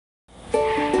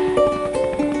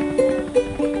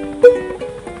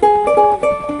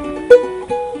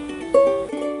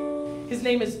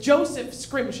Joseph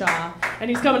Scrimshaw, and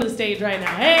he's coming to the stage right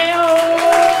now. Hey-o!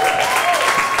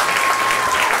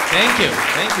 Thank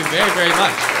you very, very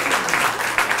much.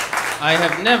 I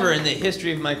have never in the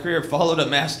history of my career followed a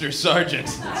master sergeant.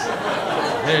 It's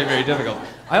very, very difficult.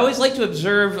 I always like to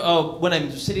observe when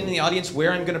I'm sitting in the audience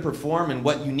where I'm going to perform and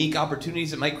what unique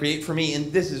opportunities it might create for me,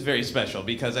 and this is very special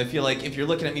because I feel like if you're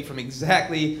looking at me from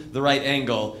exactly the right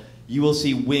angle, you will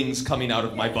see wings coming out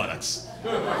of my buttocks.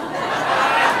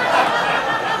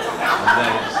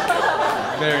 That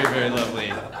is very, very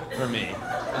lovely for me.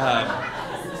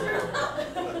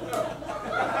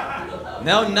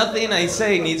 Now nothing I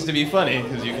say needs to be funny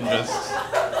because you can just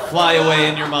fly away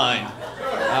in your mind.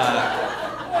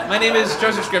 My name is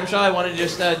Joseph Scrimshaw. I want to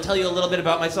just tell you a little bit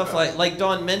about myself. Like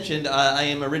Dawn mentioned, I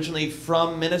am originally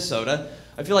from Minnesota.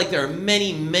 I feel like there are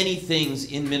many, many things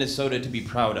in Minnesota to be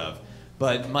proud of.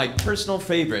 But my personal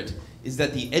favorite is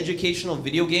that the educational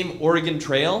video game Oregon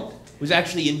Trail was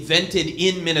actually invented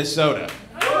in Minnesota.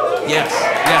 Yes,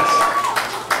 yes.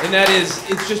 And that is,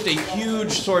 it's just a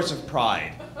huge source of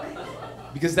pride.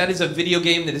 Because that is a video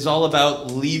game that is all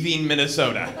about leaving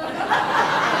Minnesota.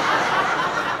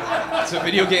 It's a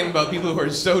video game about people who are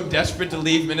so desperate to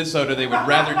leave Minnesota they would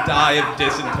rather die of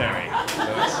dysentery.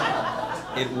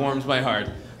 So it warms my heart.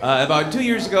 About 2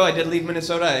 years ago, I did leave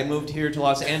Minnesota. I moved here to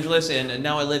Los Angeles, and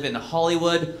now I live in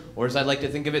Hollywood, or as I like to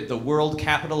think of it, the world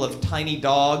capital of tiny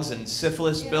dogs and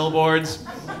syphilis billboards.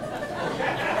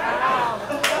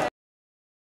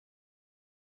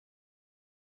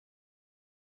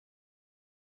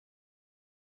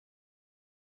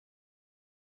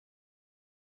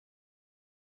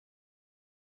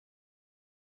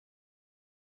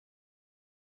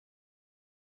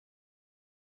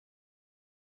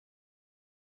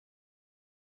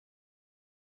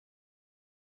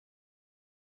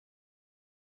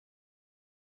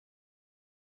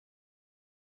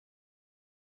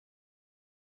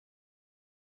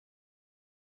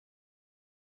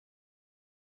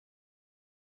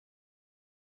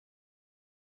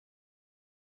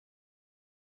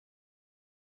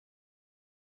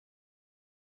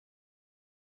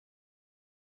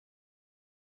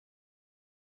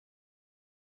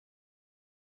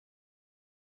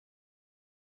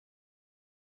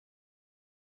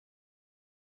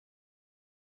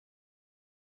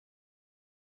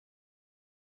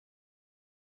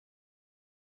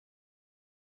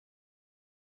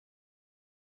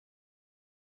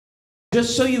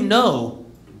 Just so you know,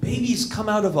 babies come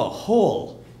out of a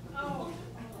hole. Oh.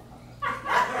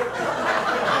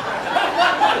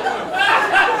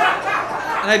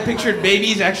 And I pictured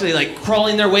babies actually like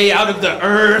crawling their way out of the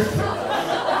earth.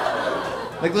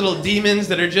 Like little demons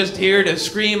that are just here to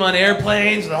scream on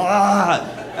airplanes. And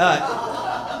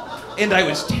I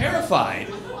was terrified.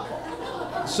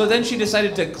 So then she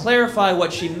decided to clarify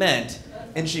what she meant,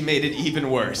 and she made it even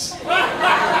worse.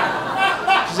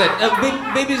 She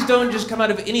said, babies don't just come out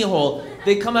of any hole.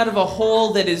 They come out of a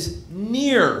hole that is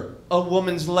near a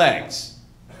woman's legs.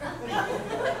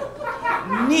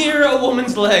 Near a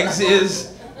woman's legs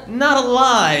is not a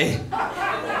lie,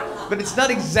 but it's not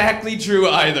exactly true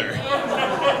either.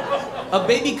 A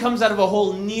baby comes out of a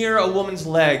hole near a woman's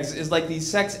legs is like the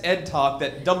sex ed talk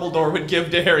that Dumbledore would give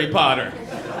to Harry Potter.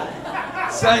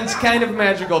 Sounds kind of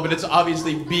magical, but it's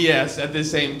obviously BS at the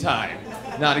same time.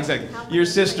 Not exactly. Your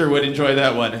sister would enjoy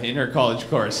that one in her college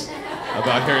course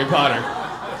about Harry Potter.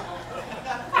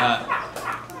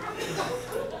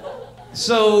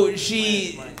 So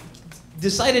she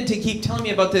decided to keep telling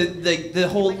me about the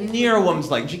whole near a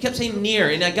woman's leg. She kept saying near,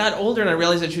 and I got older and I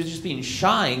realized that she was just being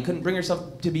shy and couldn't bring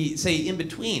herself to say in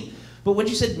between. But when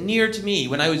she said near to me,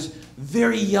 when I was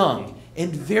very young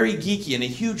and very geeky and a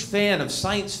huge fan of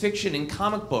science fiction and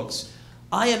comic books,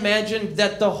 I imagined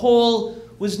that the hole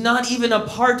was not even a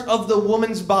part of the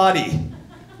woman's body.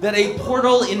 That a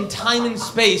portal in time and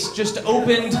space just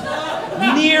opened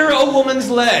near a woman's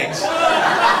legs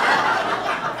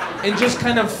and just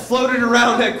kind of floated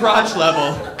around at crotch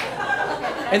level.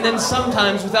 And then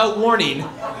sometimes, without warning,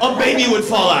 a baby would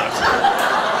fall out.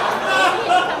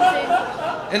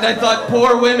 And I thought,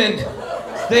 poor women,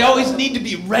 they always need to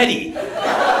be ready.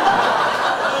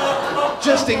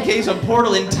 Just in case a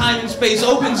portal in time and space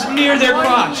opens near their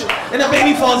crotch and a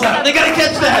baby falls out. They gotta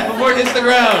catch that before it hits the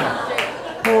ground.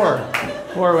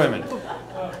 Poor women.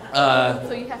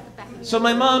 So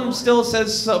my mom still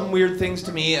says some weird things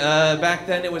to me. Back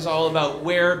then it was all about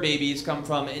where babies come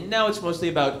from, and now it's mostly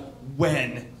about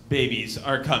when babies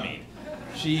are coming.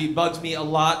 She bugs me a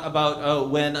lot about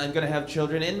when I'm gonna have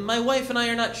children, and my wife and I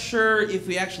are not sure if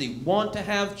we actually want to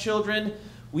have children.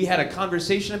 We had a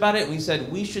conversation about it, and we said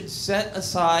we should set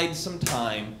aside some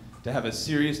time to have a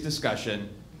serious discussion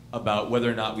about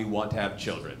whether or not we want to have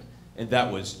children. And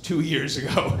that was 2 years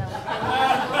ago.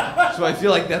 So I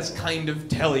feel like that's kind of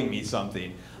telling me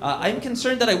something. I'm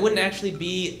concerned that I wouldn't actually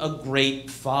be a great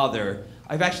father.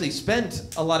 I've actually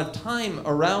spent a lot of time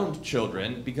around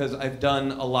children because I've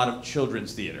done a lot of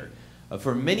children's theater.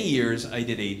 For many years, I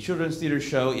did a children's theater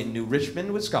show in New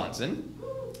Richmond, Wisconsin.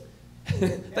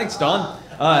 Thanks, Dawn.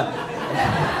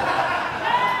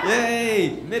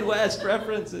 Yay, Midwest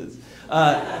references.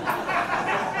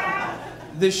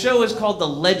 The show is called The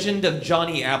Legend of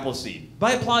Johnny Appleseed.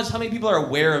 By applause, how many people are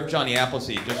aware of Johnny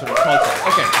Appleseed? Just sort of culture.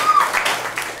 Okay.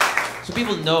 So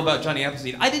people know about Johnny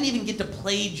Appleseed. I didn't even get to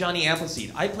play Johnny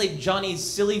Appleseed. I played Johnny's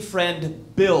silly friend,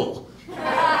 Bill.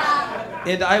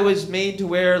 And I was made to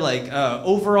wear like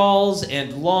overalls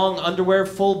and long underwear,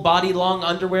 full body long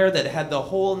underwear that had the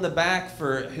hole in the back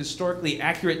for historically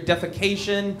accurate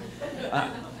defecation.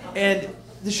 And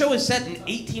the show is set in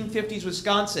 1850s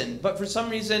Wisconsin, but for some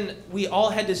reason we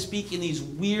all had to speak in these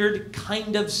weird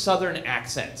kind of southern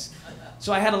accents.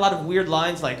 So I had a lot of weird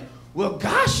lines like, well,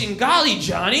 gosh and golly,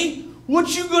 Johnny,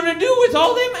 what you gonna do with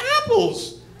all them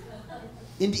apples?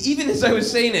 And even as I was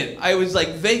saying it, I was like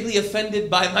vaguely offended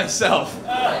by myself.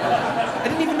 I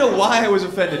didn't even know why I was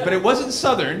offended, but it wasn't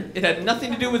Southern. It had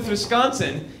nothing to do with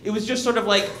Wisconsin. It was just sort of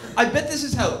like, I bet this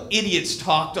is how idiots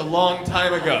talked a long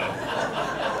time ago.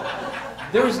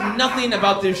 There was nothing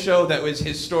about this show that was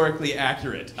historically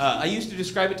accurate. I used to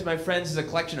describe it to my friends as a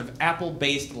collection of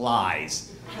apple-based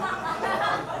lies.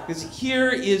 Because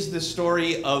here is the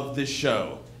story of the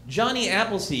show. Johnny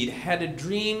Appleseed had a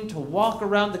dream to walk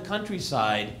around the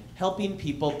countryside helping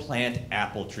people plant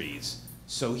apple trees.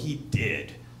 So he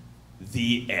did.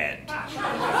 The end.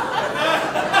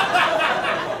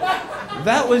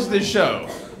 That was the show.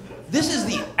 This is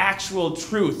the actual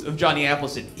truth of Johnny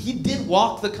Appleseed. He did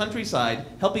walk the countryside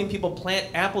helping people plant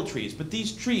apple trees, but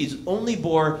these trees only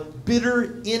bore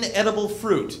bitter, inedible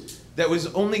fruit that was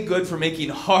only good for making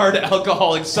hard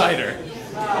alcoholic cider.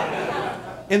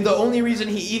 And the only reason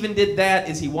he even did that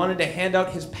is he wanted to hand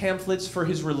out his pamphlets for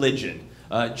his religion.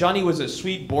 Johnny was a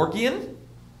Swedenborgian,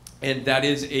 and that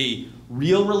is a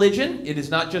real religion. It is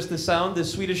not just the sound the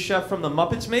Swedish chef from the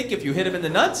Muppets make if you hit him in the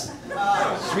nuts.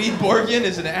 Swedenborgian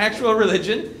is an actual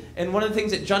religion, and one of the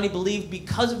things that Johnny believed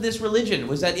because of this religion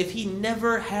was that if he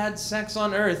never had sex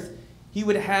on earth, he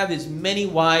would have as many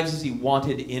wives as he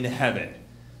wanted in heaven.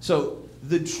 So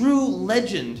the true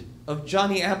legend of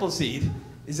Johnny Appleseed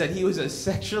is that he was a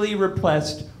sexually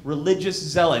repressed religious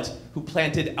zealot who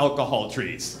planted alcohol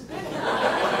trees.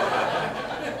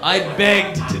 I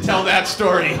begged to tell that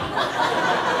story,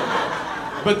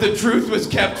 but the truth was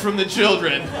kept from the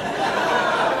children.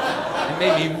 It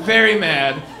made me very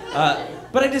mad.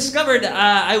 But I discovered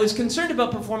I was concerned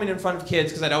about performing in front of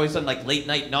kids because I'd always done like late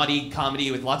night naughty comedy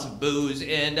with lots of booze,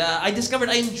 and I discovered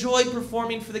I enjoyed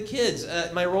performing for the kids.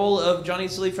 My role of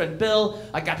Johnny's silly friend Bill,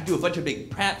 I got to do a bunch of big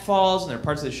pratfalls, and there are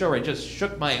parts of the show where I just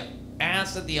shook my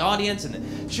ass at the audience, and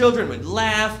the children would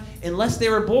laugh unless they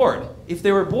were bored. If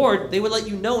they were bored, they would let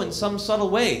you know in some subtle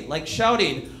way, like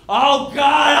shouting, "Oh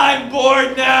God, I'm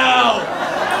bored now!"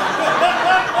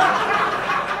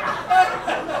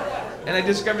 And I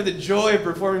discovered the joy of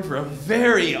performing for a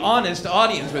very honest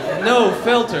audience with no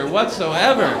filter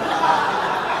whatsoever.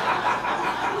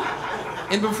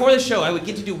 And before the show, I would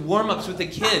get to do warm-ups with the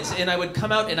kids, and I would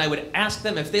come out and I would ask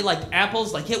them if they liked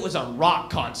apples like it was a rock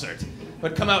concert. I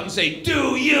would come out and say,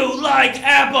 "Do you like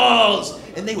apples?"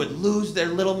 And they would lose their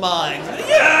little minds.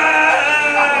 Yeah!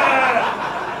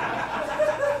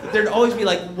 But there'd always be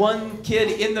like one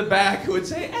kid in the back who would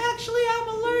say, "Actually, I'm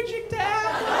allergic to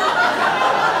apples."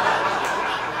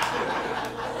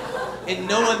 And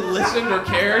no one listened or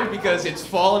cared because it's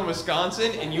fall in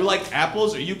Wisconsin and you like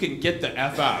apples or you can get the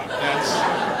F out.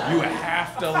 You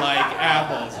have to like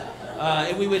apples.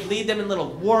 And we would lead them in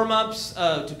little warm-ups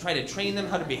to try to train them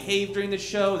how to behave during the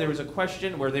show. There was a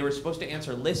question where they were supposed to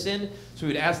answer listen. So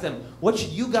we would ask them, what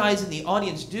should you guys in the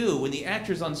audience do when the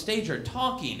actors on stage are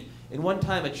talking? And one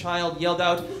time a child yelled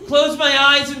out, "Close my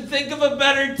eyes and think of a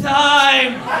better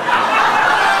time."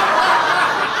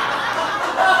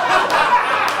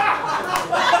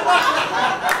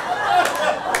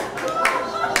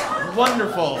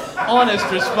 Wonderful, honest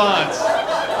response.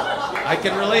 I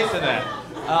can relate to that.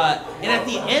 And at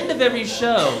the end of every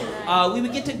show, we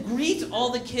would get to greet all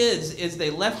the kids as they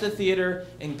left the theater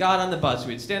and got on the bus.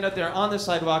 We'd stand out there on the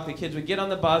sidewalk, the kids would get on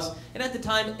the bus, and at the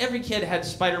time, every kid had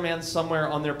Spider-Man somewhere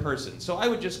on their person. So I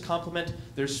would just compliment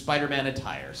their Spider-Man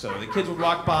attire. So the kids would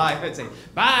walk by, I'd say,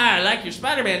 "Bye, I like your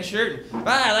Spider-Man shirt.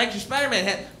 Bye, I like your Spider-Man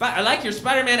hat. Bye, I like your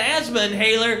Spider-Man asthma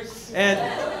inhaler." And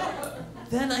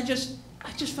then I just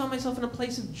just found myself in a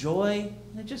place of joy.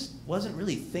 I just wasn't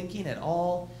really thinking at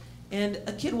all. And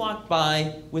a kid walked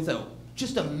by with a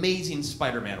just amazing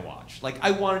Spider-Man watch. Like,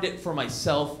 I wanted it for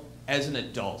myself as an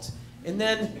adult. And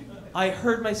then I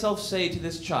heard myself say to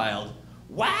this child,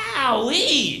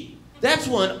 "Wowee! That's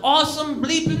one awesome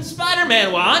bleeping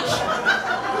Spider-Man watch."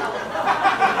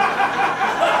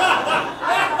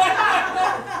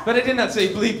 But I did not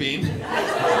say bleeping.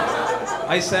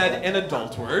 I said an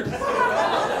adult word.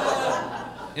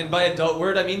 And by adult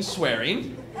word, I mean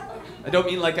swearing. I don't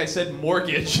mean like I said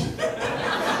mortgage.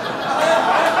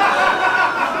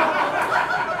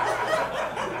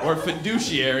 Or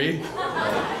fiduciary.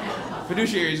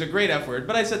 Fiduciary is a great F word,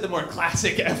 but I said the more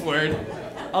classic F word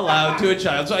aloud to a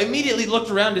child. So I immediately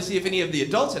looked around to see if any of the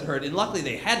adults had heard, and luckily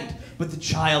they hadn't, but the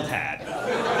child had.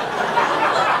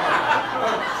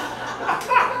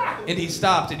 And he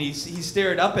stopped and he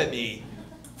stared up at me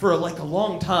for like a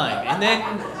long time. And then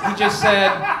he just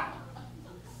said,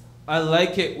 "I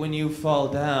like it when you fall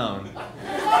down."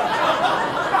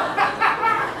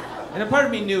 And a part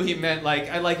of me knew he meant like,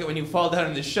 "I like it when you fall down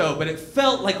in the show," but it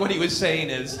felt like what he was saying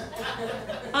is,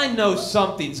 "I know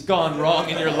something's gone wrong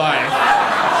in your life."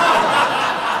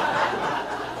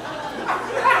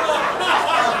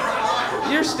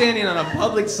 You're standing on a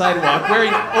public sidewalk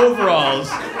wearing overalls,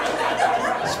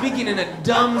 speaking in a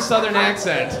dumb southern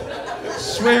accent,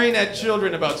 swearing at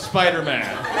children about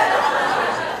Spider-Man.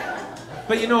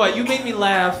 But you know what? You made me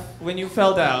laugh when you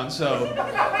fell down, so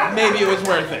maybe it was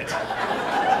worth it.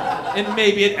 And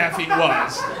maybe it effing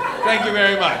was. Thank you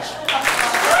very much.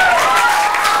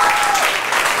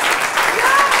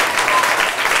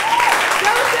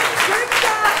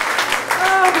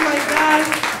 Oh my gosh.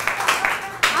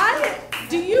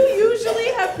 Do you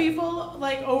usually have people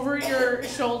like over your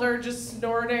shoulder just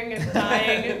snorting and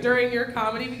dying during your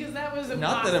comedy? Because that was impossible.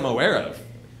 Not that I'm aware of.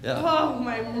 Yeah. Oh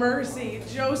my mercy,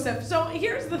 Joseph. So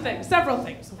here's the thing, several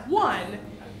things. One,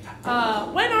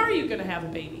 when are you gonna have a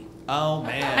baby? Oh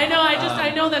man. I know.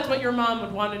 I know that's what your mom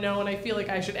would want to know, and I feel like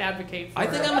I should advocate for I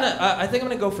think I'm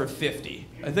gonna go for 50.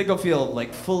 I think I'll feel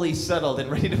like fully settled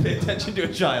and ready to pay attention to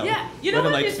a child. Yeah. You know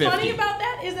when what I'm, like, is 50. funny about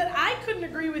that is that I couldn't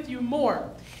agree with you more.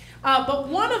 But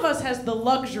one of us has the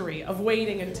luxury of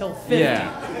waiting until 50.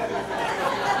 Yeah.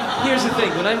 Here's the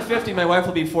thing. When I'm 50, my wife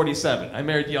will be 47. I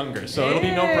married younger, so it'll be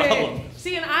no problem.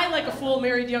 See, and I, like a fool,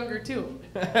 married younger too.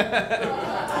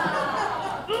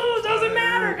 Ooh, doesn't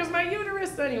matter because my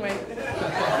uterus anyway.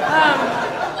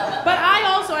 But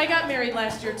I got married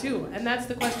last year too, and that's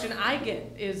the question I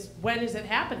get is when is it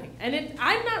happening? And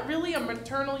I'm not really a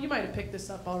maternal. You might have picked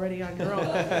this up already on your own.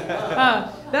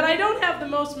 That I don't have the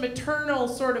most maternal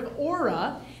sort of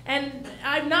aura, and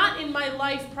I'm not in my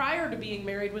life prior to being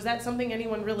married. Was that something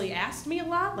anyone really asked me a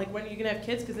lot? Like, when are you gonna have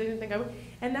kids? Because they didn't think I would.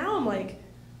 And now I'm like,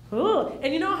 oh.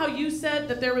 And you know how you said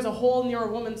that there was a hole in your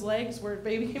woman's legs where a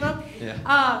baby came up? Yeah.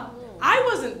 I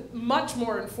wasn't much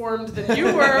more informed than you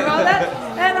were about that.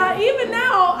 And even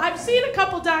now, I've seen a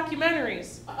couple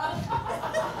documentaries.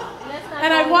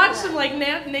 And I've watched some like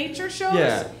nature shows.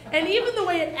 Yeah. And even the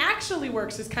way it actually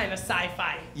works is kind of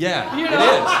sci-fi. Yeah, you know? it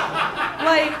is.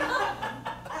 Like,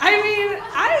 I mean,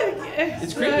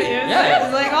 It's creepy. Yeah.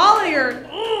 It's like all of your,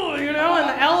 you know, and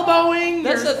the elbowing.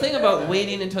 That's the thing about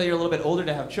waiting until you're a little bit older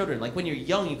to have children. Like, when you're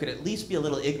young, you could at least be a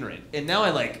little ignorant. And now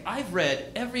I've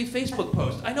read every Facebook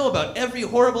post. I know about every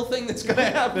horrible thing that's gonna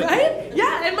happen. Right?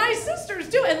 Yeah, and my sisters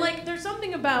do. And like, there's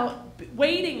something about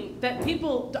waiting that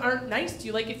people aren't nice to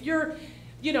you. Like, if you're,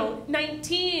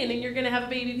 19 and you're gonna have a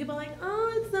baby, people are like,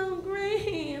 oh, it's so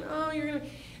great. Oh, you're gonna.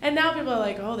 And now people are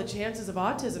like, oh, the chances of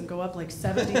autism go up like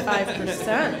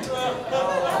 75%.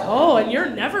 Oh, and you're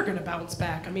never gonna bounce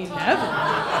back. I mean, never.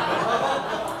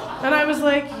 And I was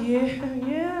like, yeah.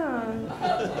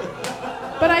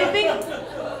 But I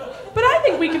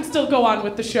think we can still go on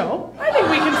with the show. I think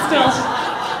we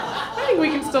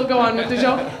can still go on with the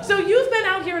show. So you've been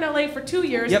out here in LA for 2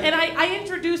 years, Yep. and I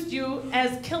introduced you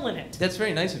as killing it. That's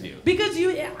very nice of you. Because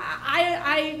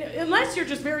unless you're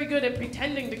just very good at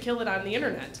pretending to kill it on the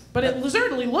internet, but it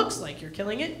certainly looks like you're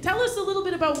killing it. Tell us a little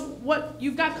bit about what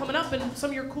you've got coming up and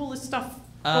some of your coolest stuff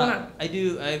going on.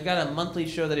 I've got a monthly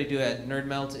show that I do at Nerd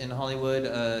Melt in Hollywood.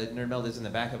 Nerd Melt is in the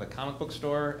back of a comic book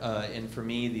store, and for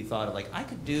me, the thought of like I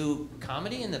could do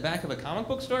comedy in the back of a comic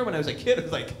book store when I was a kid, I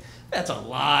was like, that's a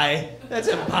lie. That's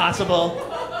impossible.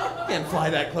 Can't fly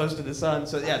that close to the sun.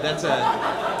 So yeah,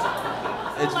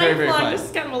 it's very, very fun. This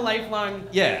is kind of a lifelong.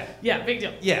 Yeah. Yeah, big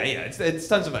deal. Yeah. It's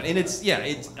tons of fun, and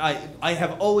I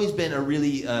have always been a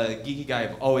really geeky guy.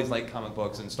 I've always liked comic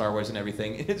books and Star Wars and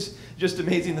everything. It's just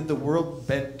amazing that the world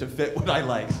bent to fit what I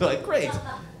like. So like, great.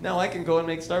 Now I can go and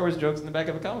make Star Wars jokes in the back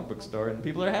of a comic book store, and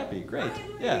people are happy. Great.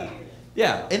 Yeah.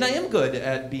 Yeah, and I am good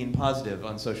at being positive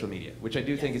on social media, which I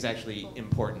do think is actually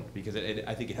important because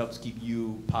I think it helps keep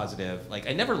you positive. Like,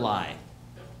 I never lie,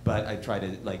 but I try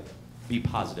to like be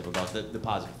positive about the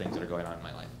positive things that are going on in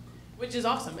my life. Which is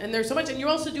awesome. And there's so much. And you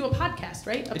also do a podcast,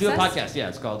 right? Obsessed? I do a podcast, yeah.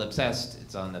 It's called Obsessed.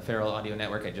 It's on the Feral Audio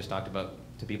Network. I just talked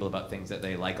to people about things that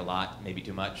they like a lot, maybe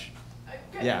too much.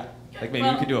 Good. Yeah. Like maybe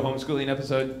we could do a homeschooling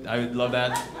episode. I would love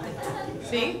that.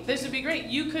 See, this would be great.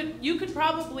 You could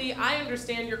probably, I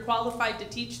understand you're qualified to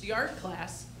teach the art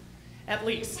class, at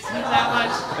least.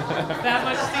 That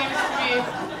much seems to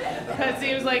be, that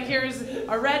seems like here's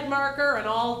a red marker and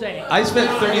all day. I spent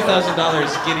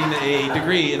 $30,000 getting a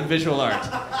degree in visual art.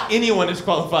 Anyone is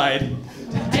qualified to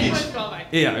teach. Anyone's qualified.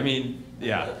 Yeah, I mean,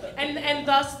 yeah. And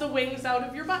thus the wings out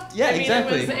of your butt. Yeah, I mean,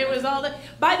 exactly. It was all the.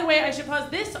 By the way, I should pause.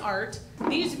 This art,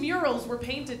 these murals were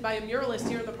painted by a muralist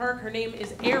here in the park. Her name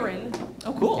is Erin.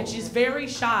 Oh, cool. And she's very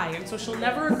shy, and so she'll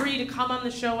never agree to come on the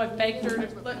show. I've begged her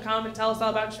to come and tell us all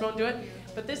about it. She won't do it.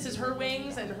 But this is her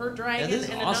wings and her dragon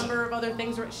and awesome. a number of other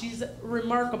things. She's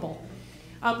remarkable.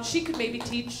 She could maybe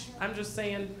teach. I'm just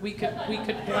saying we could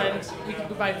blend. We could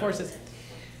combine forces.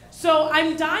 So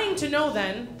I'm dying to know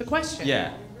then the question.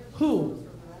 Yeah. Who?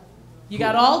 You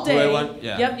got all day. Who I want?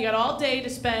 Yeah. Yep, you got all day to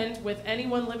spend with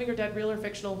anyone living or dead, real or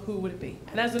fictional. Who would it be?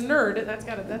 And as a nerd, that's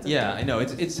a Yeah, I know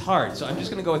it's hard. So I'm just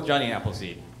gonna go with Johnny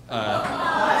Appleseed.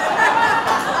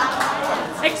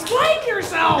 Explain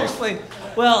yourself. Explain.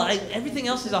 Well, everything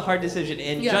else is a hard decision,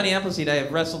 and Yeah. Johnny Appleseed I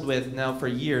have wrestled with now for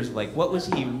years. Like, what was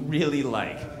he really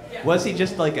like? Yeah. Was he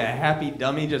just like a happy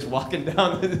dummy just walking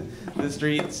down the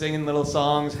street singing little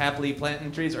songs, happily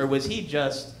planting trees, or was he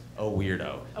just a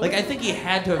weirdo? Like, I think he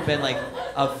had to have been like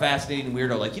a fascinating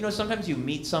weirdo. Like, you know, sometimes you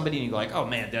meet somebody and you go like, oh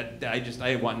man,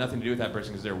 I want nothing to do with that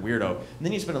person because they're a weirdo. And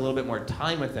then you spend a little bit more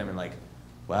time with them and like,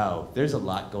 wow, there's a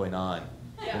lot going on.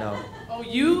 Yeah. You know? Oh,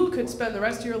 you could spend the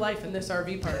rest of your life in this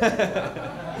RV park.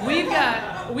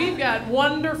 We've got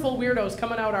wonderful weirdos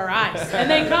coming out our eyes, and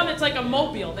they come. It's like a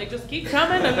mobile. They just keep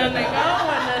coming, and then they go,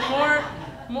 and then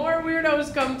more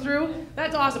weirdos come through.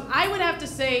 That's awesome. I would have to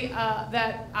say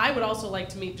that I would also like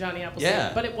to meet Johnny Appleseed,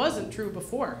 Yeah. but it wasn't true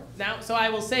before. Now, so I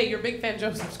will say you're a big fan,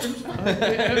 Joseph Scrimshaw.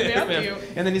 It would be up to you.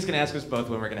 And then he's gonna ask us both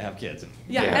when we're gonna have kids.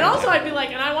 Yeah, and also I'd be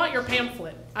like, and I want your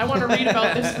pamphlet. I want to read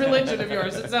about this religion of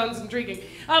yours. It sounds intriguing.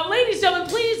 Ladies and gentlemen,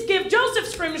 please give Joseph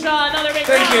Scrimshaw another big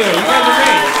round of applause. Thank you. You guys are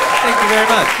great. Thank you very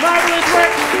much. Marvelous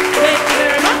work. Thank you